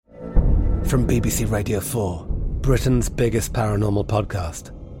From BBC Radio 4, Britain's biggest paranormal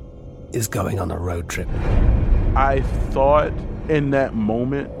podcast is going on a road trip. I thought in that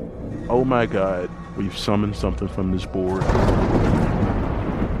moment, oh my God, we've summoned something from this board.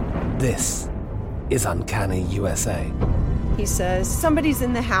 This is Uncanny USA. He says, somebody's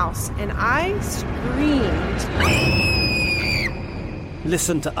in the house, and I screamed.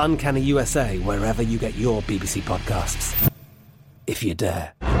 Listen to Uncanny USA wherever you get your BBC podcasts, if you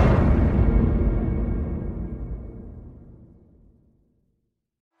dare.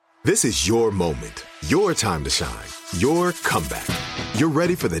 This is your moment, your time to shine, your comeback. You're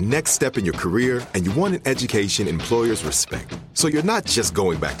ready for the next step in your career, and you want an education employers respect. So you're not just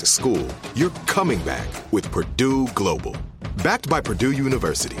going back to school, you're coming back with Purdue Global. Backed by Purdue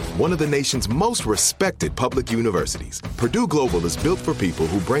University, one of the nation's most respected public universities, Purdue Global is built for people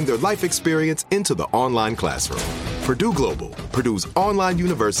who bring their life experience into the online classroom. Purdue Global, Purdue's online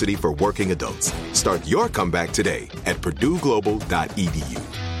university for working adults. Start your comeback today at purdueglobal.edu.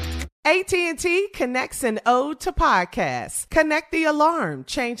 AT&T connects an ode to podcasts. Connect the alarm.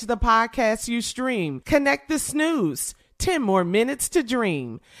 Change the podcast you stream. Connect the snooze. 10 more minutes to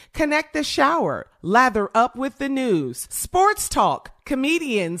dream. Connect the shower. Lather up with the news. Sports talk,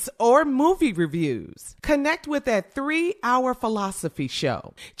 comedians, or movie reviews. Connect with that 3-hour philosophy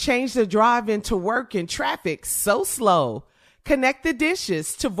show. Change the drive into work in traffic so slow. Connect the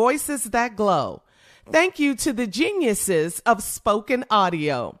dishes to voices that glow. Thank you to the geniuses of spoken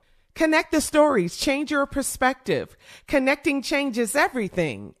audio. Connect the stories, change your perspective. Connecting changes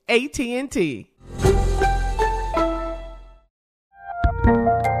everything. AT&T.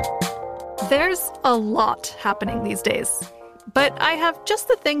 There's a lot happening these days, but I have just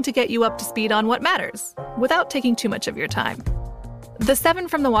the thing to get you up to speed on what matters without taking too much of your time. The 7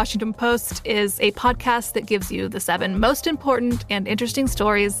 from the Washington Post is a podcast that gives you the 7 most important and interesting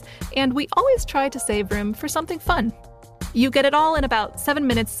stories, and we always try to save room for something fun. You get it all in about 7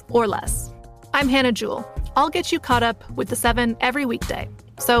 minutes or less. I'm Hannah Jewell. I'll get you caught up with the 7 every weekday.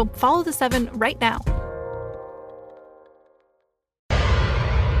 So follow the 7 right now.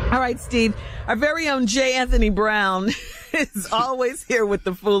 All right, Steve, our very own J. Anthony Brown is always here with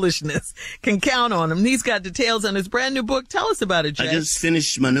the foolishness. Can count on him. He's got details on his brand new book. Tell us about it, Jay. I just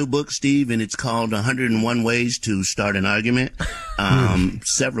finished my new book, Steve, and it's called 101 Ways to Start an Argument.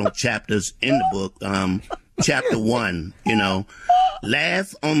 Several chapters in the book. Chapter 1,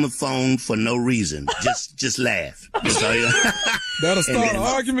 laugh on the phone for no reason. Just laugh. That'll start an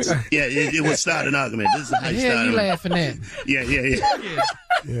argument? Yeah, it will start an argument. This is how you start you laughing at?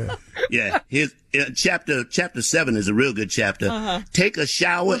 Yeah. Here's chapter 7 is a real good chapter. Take a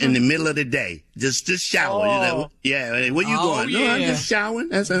shower in the middle of the day. Just shower. Where you going? No, I'm just showering.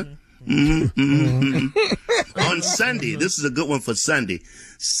 That's a On Sunday, this is a good one for Sunday.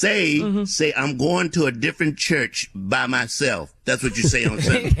 Say, I'm going to a different church by myself. That's what you say on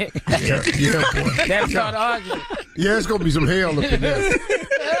Sunday. That's not arguing. Yeah, it's gonna be some hell up in there.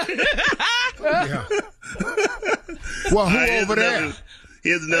 Yeah. Well, who over there?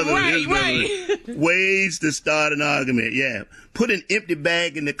 Here's another one. Ways to start an argument. Yeah. Put an empty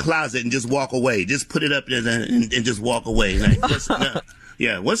bag in the closet and just walk away. Just put it up there and just walk away. Like,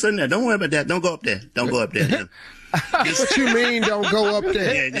 yeah, what's in there? Don't worry about that. Don't go up there. Don't go up there. What you mean, don't go up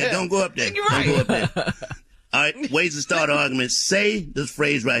there? Yeah, don't go up there. Don't go up there. All right, ways to start an argument. Say this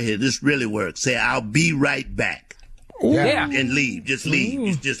phrase right here. This really works. Say, I'll be right back. Yeah. And leave. Just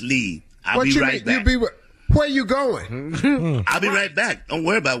leave. Just leave. I'll be right back. Where you going? I'll be right back. Don't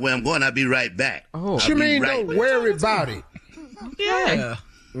worry about where I'm going. I'll be right back. Oh, what you mean don't worry about it? Yeah.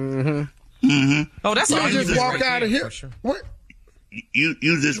 Oh, that's all. You just walk out of here. Sure. What?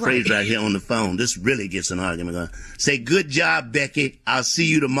 Use this phrase right here on the phone. This really gets an argument going. Say, good job, Becky. I'll see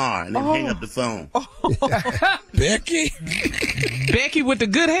you tomorrow. And then hang up the phone. Becky? Becky with the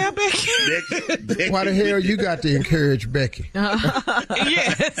good hair, Becky? Becky? Why the hell you got to encourage Becky?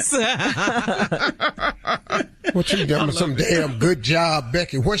 Yes. What you done some damn good job,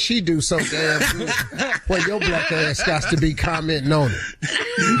 Becky? What she do so damn good? Well, your black ass got to be commenting on it.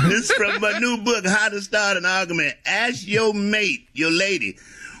 This is from my new book, How to Start an Argument. Ask your mate, your lady,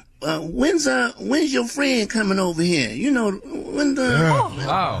 when's your friend coming over here? When the...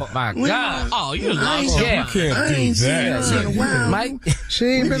 Oh my God. Oh, you lost it. You can't do that. In a while. Mike, she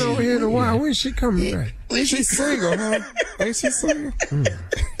ain't been over here in a while. When's she coming back? She's single, huh? Ain't she single?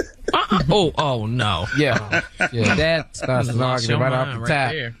 Oh, no. Yeah, that starts an argument right off the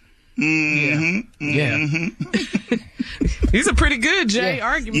top. Yeah. These are pretty good, Jay,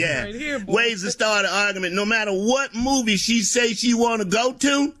 arguments right here, boy. Ways to start an argument. No matter what movie she say she want to go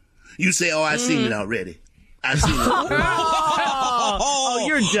to, you say, I seen it already. I seen it already. Oh,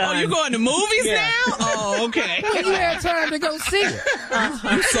 you're done. Oh, you going to movies now? Oh, okay. You had time to go see it.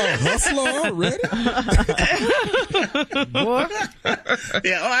 You saw Hustler already? Boy.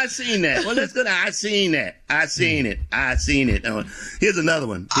 Yeah, I seen that. Well, let's go down. I seen it. Here's another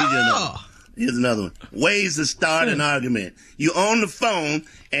one. Here's another one. Ways to start an argument. You on the phone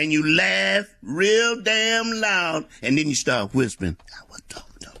and you laugh real damn loud, and then you start whispering.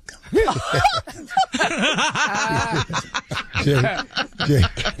 Jay,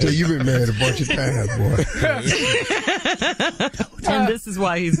 you've been married a bunch of times, boy. And this is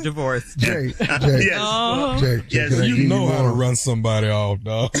why he's divorced. Jay, Yes. Jay, can I You give know you how to one? run somebody off,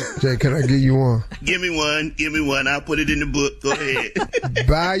 dog. Jay, can I give you one? Give me one. I'll put it in the book. Go ahead.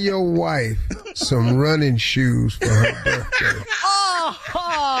 Buy your wife some running shoes for her birthday.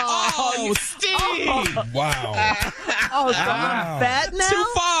 Oh, Steve. Wow. Oh, so I'm fat now? Too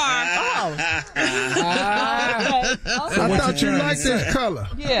far. I thought you liked this color.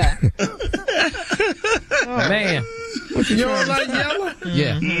 Yeah. Man. You don't like yellow?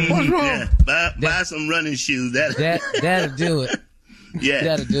 Yeah. What's wrong? Yeah. Buy some running shoes. That'll do it. Yeah.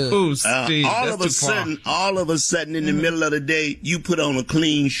 That'll do it. Ooh, Steve, all that's of a too far. sudden, in the middle of the day, you put on a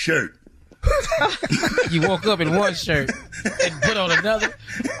clean shirt. You woke up in one shirt and put on another.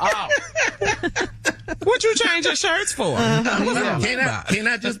 Oh. What you change your shirts for? Can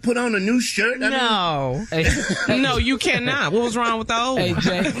I just put on a new shirt? No. No, you cannot. What was wrong with the old Hey, one?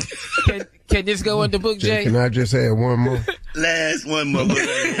 Jay, can this go in the book, Jay? Can I just add one more? Last one more.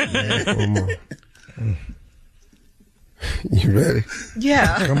 One more. You ready?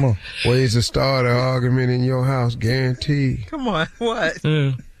 Yeah. Come on. Ways to start an argument in your house, guaranteed. Come on. What?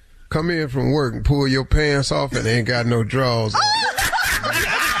 Come in from work and pull your pants off and ain't got no drawers on.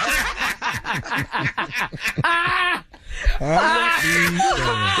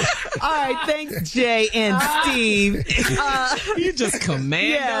 All right, thanks, Jay and Steve. You just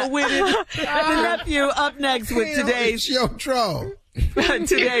commando with it. The nephew up next with It's your draw.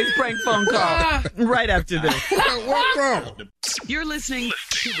 today's prank phone call. Right after this. What's wrong? You're listening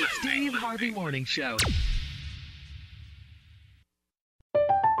to the Steve Harvey Morning Show.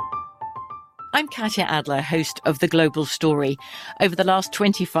 I'm Katya Adler, host of The Global Story. Over the last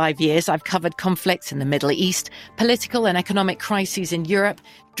 25 years, I've covered conflicts in the Middle East, political and economic crises in Europe,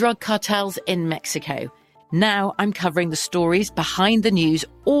 drug cartels in Mexico. Now I'm covering the stories behind the news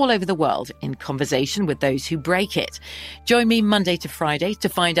all over the world in conversation with those who break it. Join me Monday to Friday to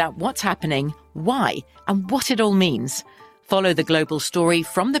find out what's happening, why, and what it all means. Follow The Global Story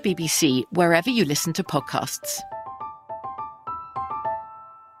from the BBC wherever you listen to podcasts.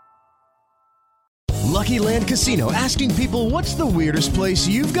 Lucky Land Casino, asking people, what's the weirdest place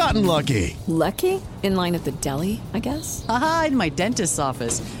you've gotten lucky? Lucky? In line at the deli, I guess? Aha, in my dentist's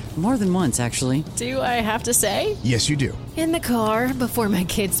office. More than once, actually. Do I have to say? Yes, you do. In the car before my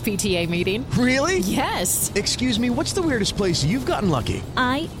kids' PTA meeting. Really? Yes. Excuse me, what's the weirdest place you've gotten lucky?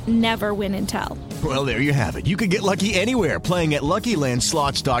 I never win and tell. Well, there you have it. You can get lucky anywhere, playing at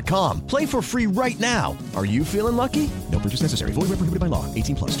LuckyLandSlots.com. Play for free right now. Are you feeling lucky? No purchase necessary. Void where prohibited by law.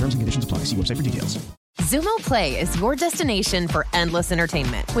 18+. Terms and conditions apply. See website for details. Xumo Play is your destination for endless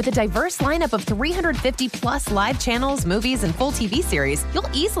entertainment. With a diverse lineup of 350 plus live channels, movies, and full TV series, you'll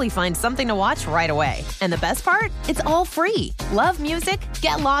easily find something to watch right away. And the best part? It's all free. Love music?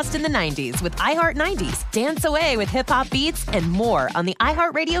 Get lost in the 90s with iHeart 90s, dance away with hip-hop beats, and more on the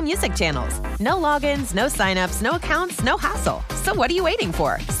iHeartRadio music channels. No logins, no signups, no accounts, no hassle. So what are you waiting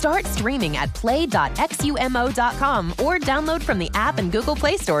for? Start streaming at play.xumo.com or download from the app and Google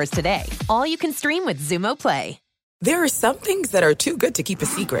Play stores today. All you can stream with Xumo Play. There are some things that are too good to keep a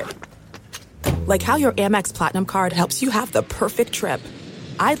secret. Like how your Amex Platinum card helps you have the perfect trip.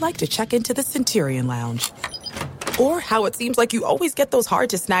 I'd like to check into the Centurion Lounge. Or how it seems like you always get those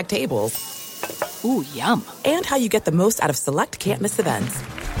hard-to-snag tables. Ooh, yum. And how you get the most out of select can't-miss events.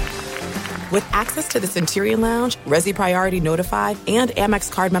 With access to the Centurion Lounge, Resi Priority Notified, and Amex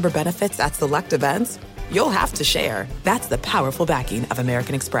card member benefits at select events, you'll have to share. That's the powerful backing of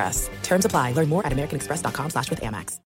American Express. Terms apply. Learn more at americanexpress.com/withAmex.